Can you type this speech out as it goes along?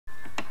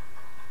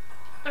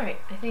Alright,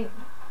 I think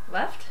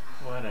left?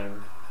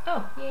 Whatever.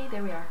 Oh, yay,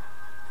 there we are.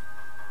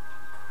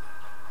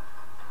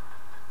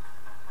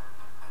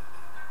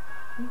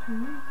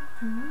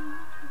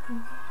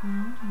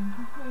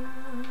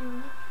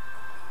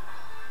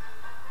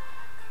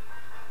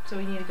 So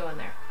we need to go in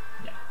there.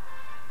 Yeah.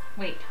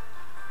 Wait.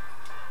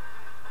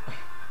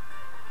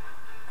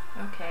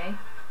 Okay.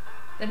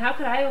 Then how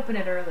could I open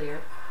it earlier?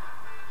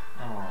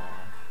 Oh.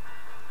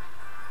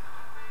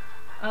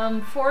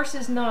 Force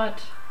is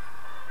not...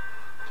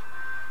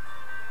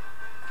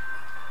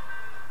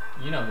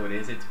 You know who it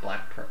is. It's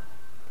Blackpearl.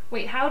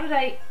 Wait, how did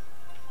I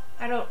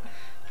don't...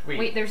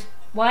 Wait, there's...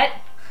 What?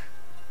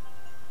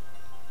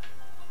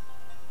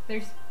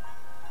 There's...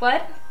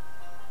 What?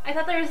 I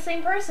thought they were the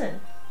same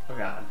person. Oh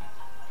god.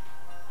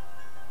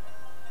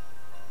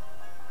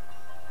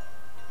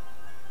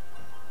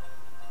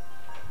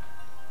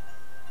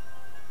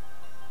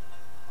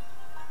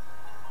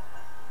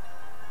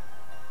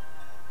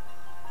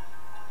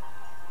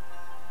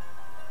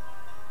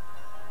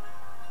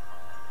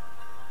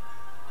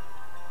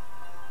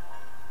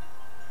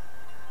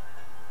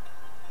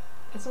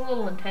 It's a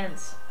little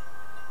intense.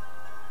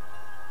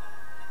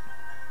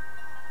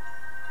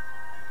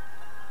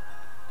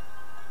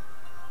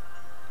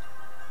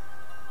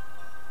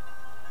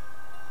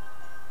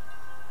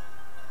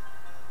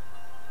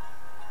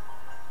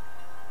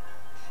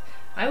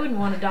 I wouldn't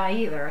want to die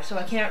either, so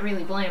I can't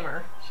really blame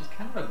her. She's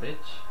kind of a bitch.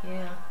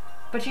 Yeah.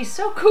 But she's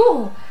so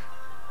cool!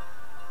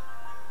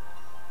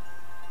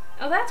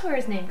 Oh, that's where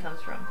his name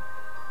comes from.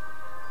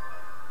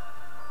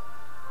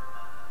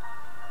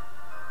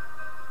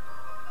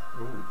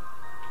 Ooh.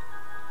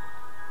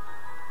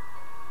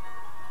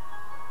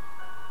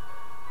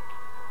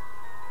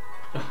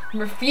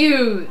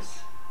 Refuse!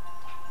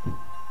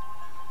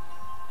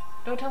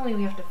 Don't tell me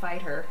we have to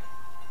fight her.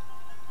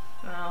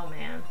 Oh,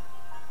 man.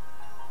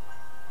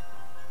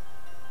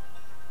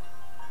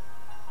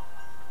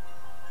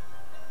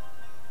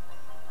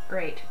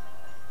 Great.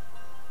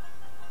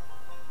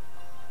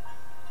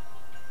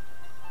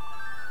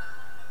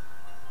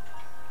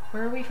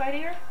 Where are we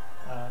fighting her?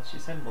 She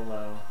said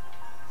below,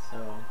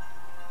 so...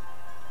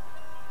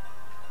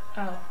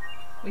 Oh.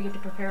 We get to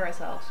prepare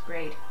ourselves.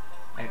 Great.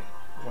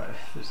 What?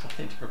 There's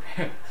nothing to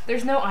prepare.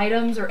 There's no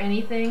items or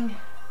anything.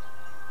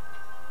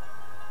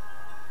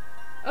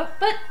 Oh,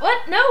 but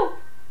what? No!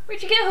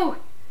 Where'd you go?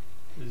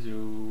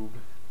 Zoob.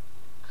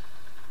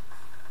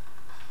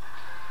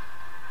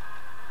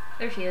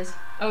 There she is.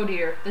 Oh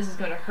dear, this is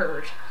gonna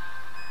hurt.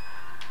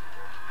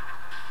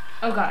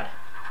 Oh god.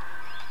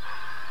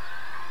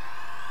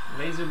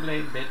 Laser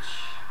blade,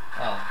 bitch.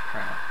 Oh,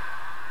 crap.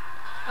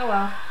 Oh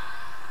well.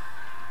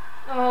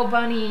 Oh,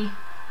 bunny.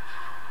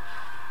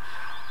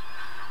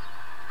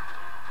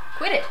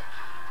 Quit it.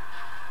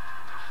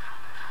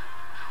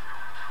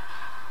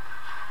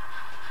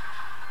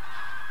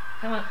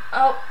 Come on.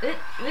 Oh, it.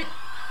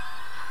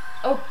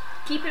 Oh,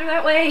 keep it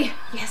that way.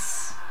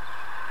 Yes.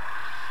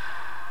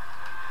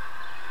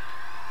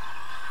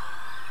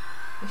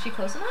 Is she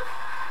close enough?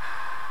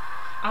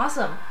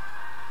 Awesome.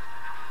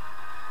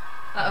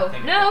 Uh-oh.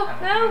 No,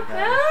 no,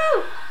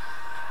 no!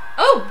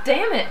 Oh,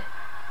 damn it.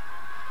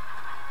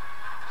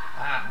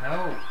 Ah,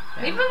 no.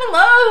 Damn. Leave him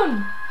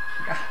alone.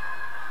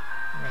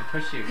 I'm gonna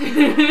push you.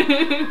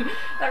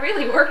 That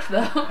really worked,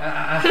 though.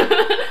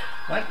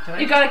 What?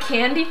 You got a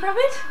candy from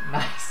it?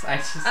 Nice. I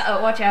just... Uh-oh,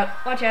 watch out.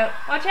 Watch out.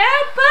 Watch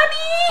out,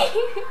 bunny!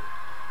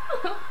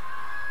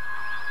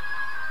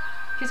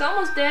 She's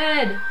almost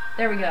dead.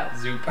 There we go.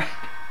 Zoop.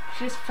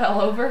 She just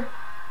fell over.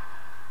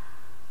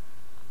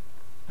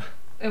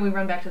 And we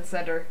run back to the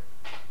center.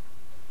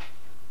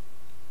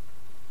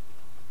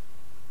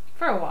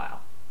 For a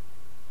while.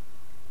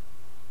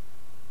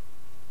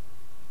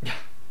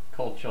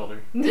 Cold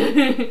shoulder.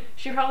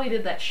 She probably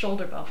did that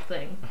shoulder bump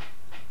thing.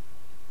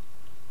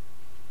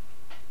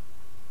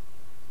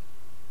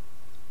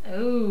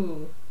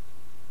 Oh.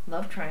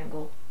 Love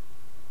triangle.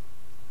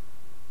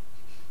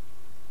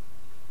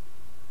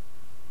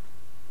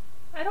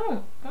 I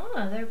don't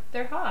wanna.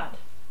 They're hot.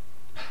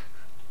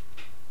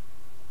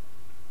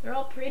 They're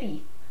all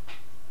pretty.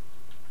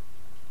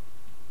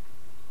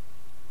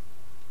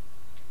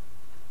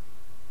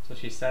 So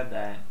she said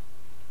that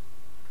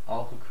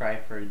all who cry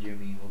for a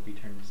Yumi will be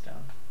turned to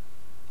stone.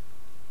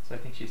 So I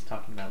think she's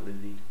talking about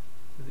Lizzie.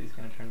 Lizzie's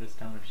gonna turn to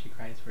stone if she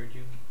cries for a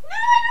Yumi. No,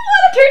 I don't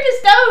want to turn to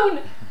stone!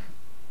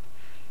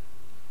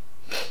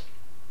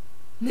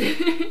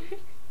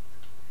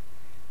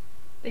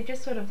 They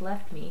just sort of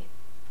left me.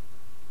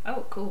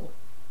 Oh, cool.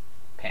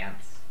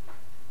 Pants.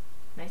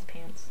 Nice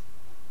pants.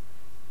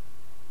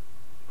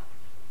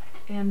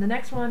 And the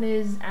next one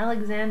is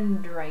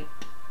Alexandrite.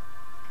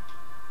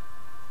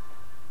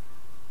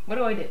 What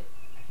do I do? I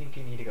think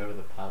you need to go to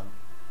the pub.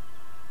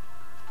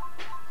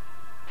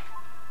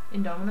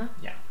 In Domina?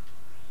 Yeah.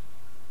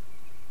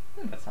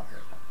 That's not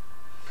very fun.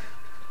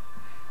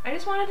 I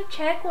just wanted to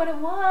check what it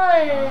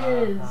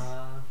was.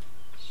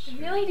 Sure. I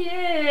really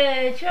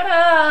did. Shut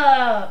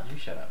up. You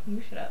shut up.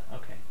 You shut up.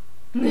 Okay.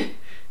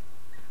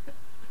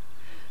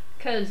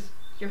 'Cause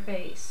your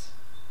face.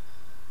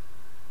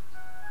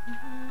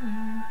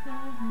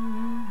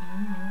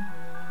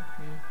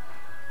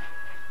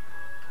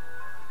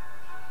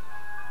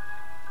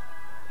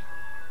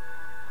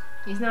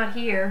 not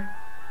here.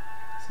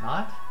 It's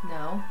not?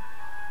 No.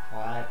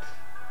 What?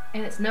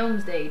 And it's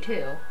Gnome's Day,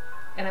 too.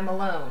 And I'm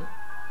alone.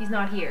 He's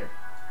not here.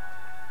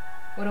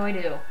 What do I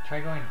do? Try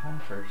going home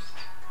first.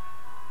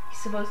 He's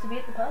supposed to be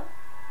at the pub?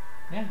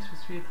 Yeah, he's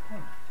supposed to be at the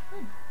pub.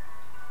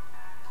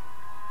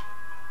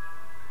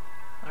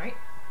 Alright.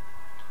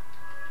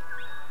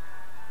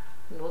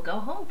 We will go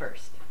home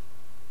first.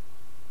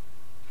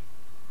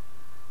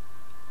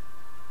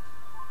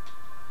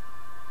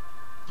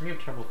 We have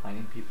trouble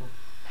finding people.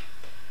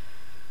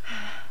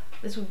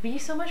 This would be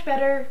so much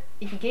better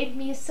if he gave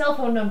me his cell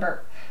phone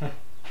number.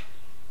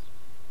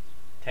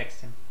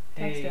 Text him.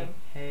 Text Hey, him.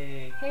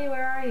 hey. Hey,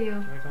 where are you?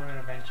 Do I go on an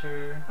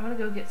adventure? I want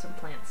to go get some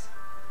plants.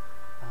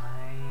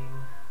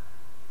 Fine.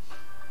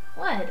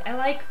 What? I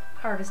like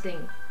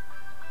harvesting.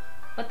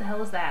 What the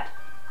hell is that?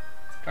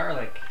 It's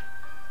garlic.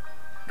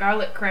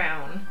 Garlic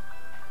crown.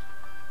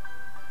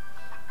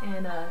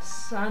 And a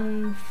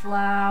sunflower...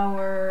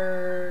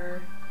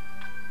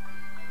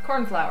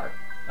 cornflower.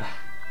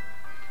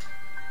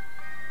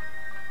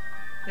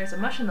 There's a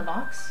mush in the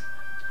box.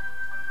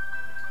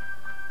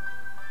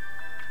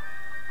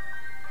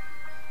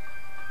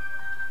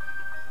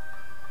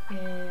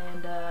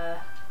 And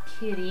a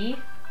kitty.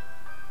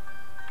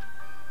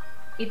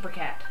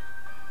 Apricot.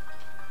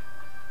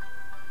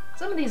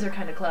 Some of these are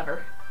kind of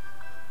clever.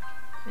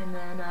 And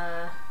then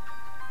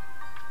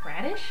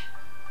radish?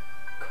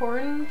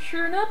 Corn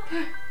churnup?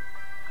 I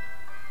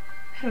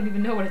don't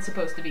even know what it's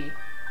supposed to be.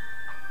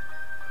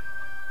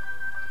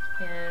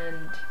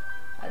 And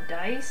a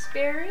dice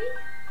berry?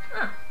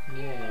 Huh.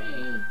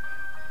 Yay.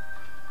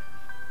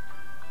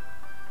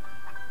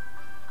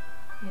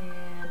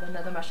 And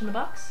another mush in the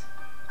box.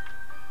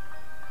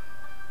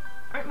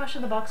 Aren't mush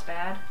in the box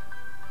bad?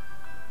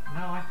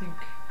 No, I think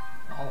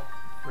all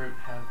fruit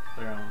have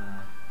their own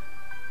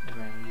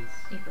advantages.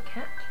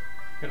 Apricot?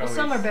 Could Well, always-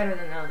 some are better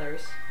than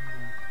others.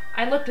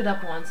 I looked it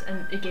up once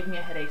and it gave me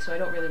a headache, so I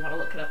don't really want to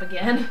look it up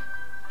again.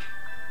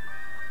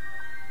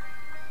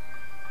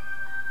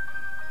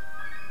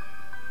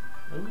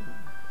 Ooh,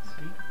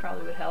 sweet.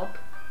 Probably would help.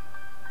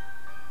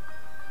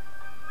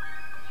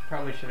 She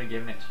probably should have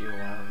given it to you a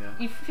while ago.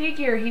 You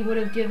figure he would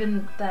have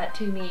given that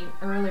to me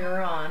earlier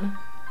on.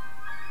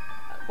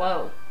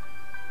 Whoa.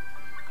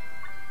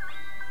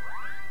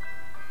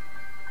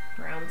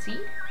 Round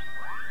seed?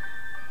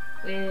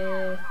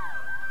 With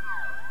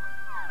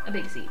a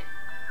big seed.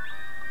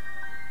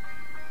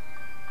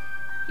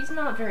 He's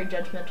not very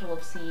judgmental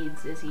of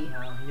seeds, is he?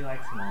 No, he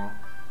likes them all.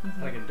 It's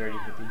like a dirty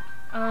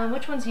hippie.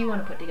 Which ones do you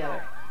want to put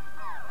together?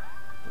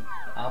 The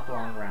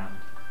oblong round.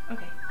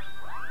 Okay.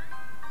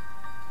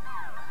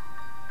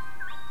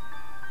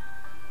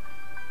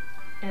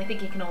 And I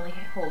think it can only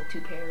hold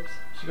 2 pairs.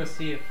 You should go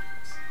see if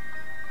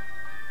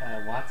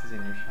Watts is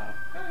in your shop.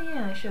 Oh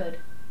yeah, I should.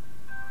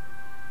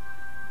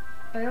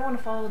 But I don't want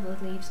to follow the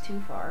leaves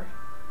too far.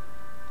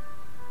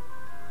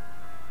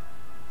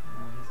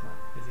 No, he's not.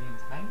 Is he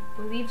inside?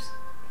 The leaves,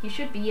 he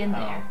should be in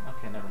there. Oh,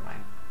 okay, never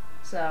mind.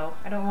 So,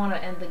 I don't want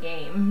to end the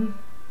game.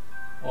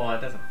 Well,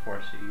 it doesn't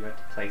force you. You have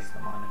to place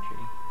them on a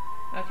tree.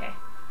 Okay.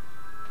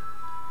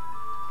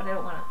 But I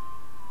don't want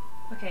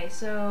to. Okay,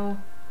 so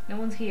no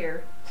one's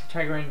here. So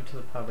try going to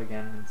the pub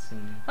again and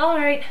seeing.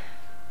 Alright.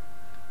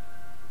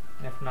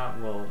 And if not,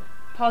 we'll...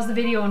 Pause the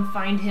video and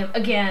find him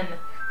again.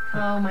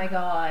 Oh my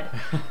god.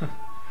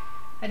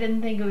 I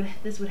didn't think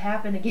this would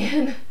happen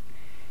again.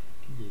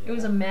 Yeah. It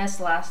was a mess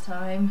last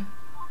time.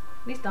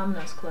 At least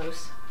Domino's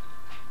close.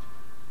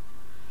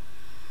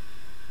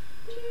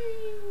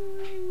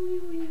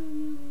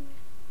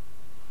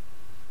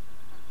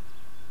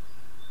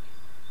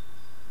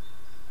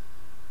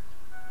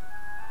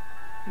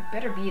 You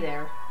better be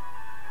there.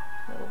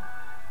 Little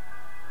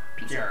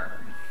piece of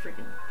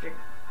freaking frick.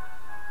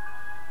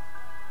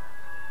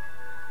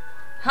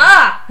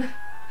 Ha!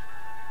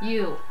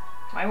 You.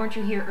 Why weren't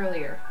you here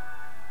earlier?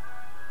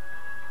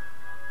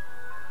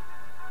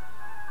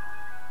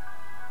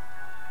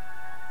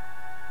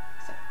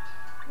 Accept.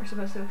 We're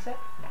supposed to accept?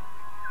 Yeah.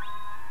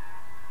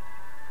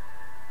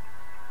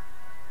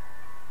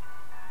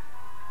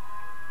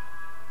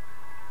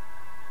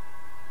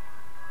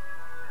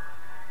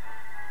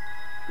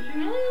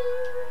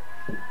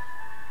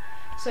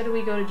 So do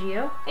we go to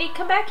Geo? Hey,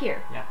 come back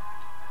here. Yeah.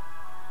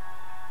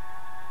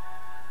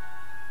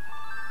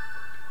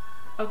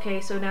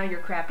 Okay, so now you're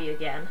crappy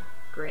again.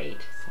 Great.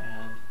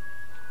 Sad.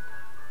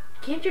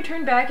 Can't you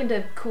turn back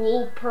into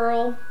cool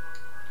Pearl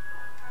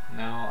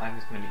No, I'm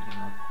just gonna beat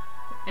him up.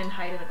 and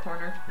hide in a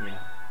corner? Yeah.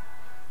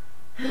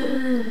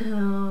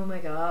 Oh my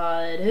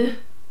god.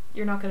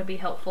 You're not gonna be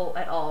helpful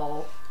at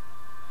all.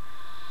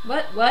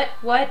 What?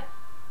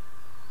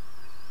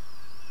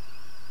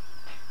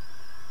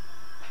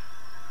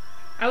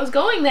 I was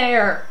going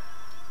there!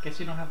 Guess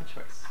you don't have a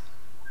choice.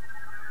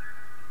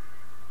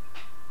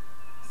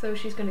 So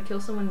she's gonna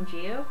kill someone in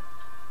Geo?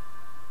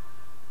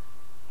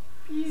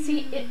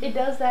 See, it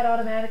does that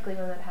automatically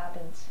when that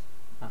happens.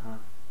 Uh-huh.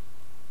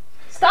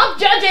 Stop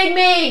judging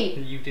me!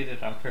 You did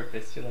it on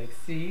purpose. You're like,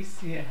 see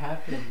it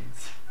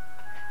happens.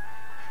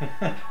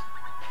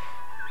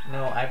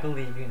 No, I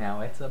believe you now.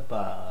 It's a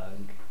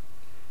bug.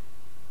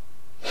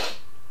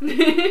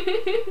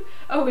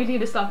 Oh, we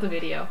need to stop the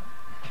video.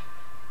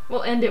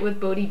 We'll end it with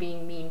Bodhi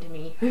being mean to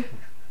me.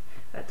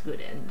 That's a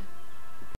good end.